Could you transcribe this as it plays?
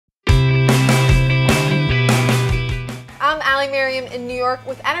in New York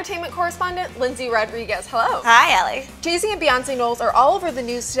with entertainment correspondent Lindsay Rodriguez. Hello. Hi, Ellie. Jay-Z and Beyoncé Knowles are all over the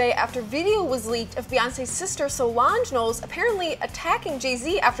news today after video was leaked of Beyoncé's sister Solange Knowles apparently attacking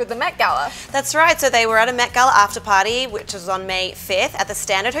Jay-Z after the Met Gala. That's right, so they were at a Met Gala after party, which was on May 5th at the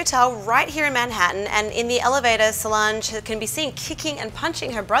Standard Hotel right here in Manhattan, and in the elevator, Solange can be seen kicking and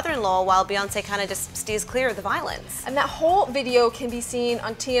punching her brother-in-law while Beyoncé kind of just steers clear of the violence. And that whole video can be seen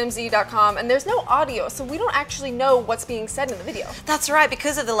on TMZ.com, and there's no audio, so we don't actually know what's being said in the video. That's right,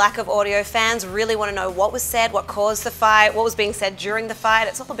 because of the lack of audio, fans really want to know what was said, what caused the fight, what was being said during the fight.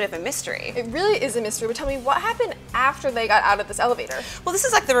 It's all a bit of a mystery. It really is a mystery, but tell me, what happened after they got out of this elevator? Well, this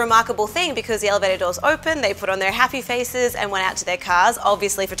is like the remarkable thing because the elevator doors opened, they put on their happy faces and went out to their cars.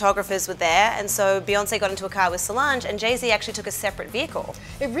 Obviously, photographers were there, and so Beyoncé got into a car with Solange, and Jay-Z actually took a separate vehicle.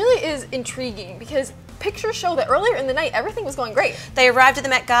 It really is intriguing because pictures show that earlier in the night, everything was going great. They arrived at the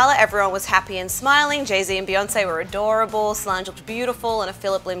Met Gala, everyone was happy and smiling. Jay-Z and Beyoncé were adorable, Solange looked beautiful in a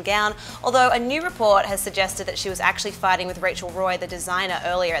Philip Lim gown, although a new report has suggested that she was actually fighting with Rachel Roy, the designer,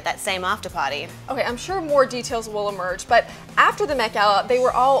 earlier at that same after party. Okay, I'm sure more details will emerge, but after the Met Gala, they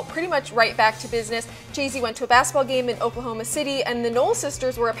were all pretty much right back to business. Jay-Z went to a basketball game in Oklahoma City, and the Knowles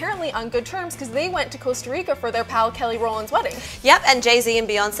sisters were apparently on good terms because they went to Costa Rica for their pal Kelly Rowland's wedding. Yep, and Jay-Z and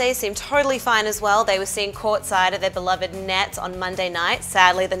Beyoncé seemed totally fine as well. They were seen courtside at their beloved Nets on Monday night.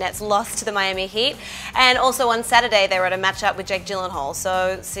 Sadly, the Nets lost to the Miami Heat. And also on Saturday, they were at a matchup with Jake Gyllenhaal, so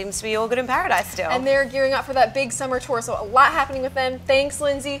it seems to be all good in paradise still. And they're gearing up for that big summer tour, so a lot happening with them. Thanks,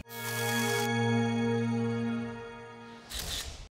 Lindsay.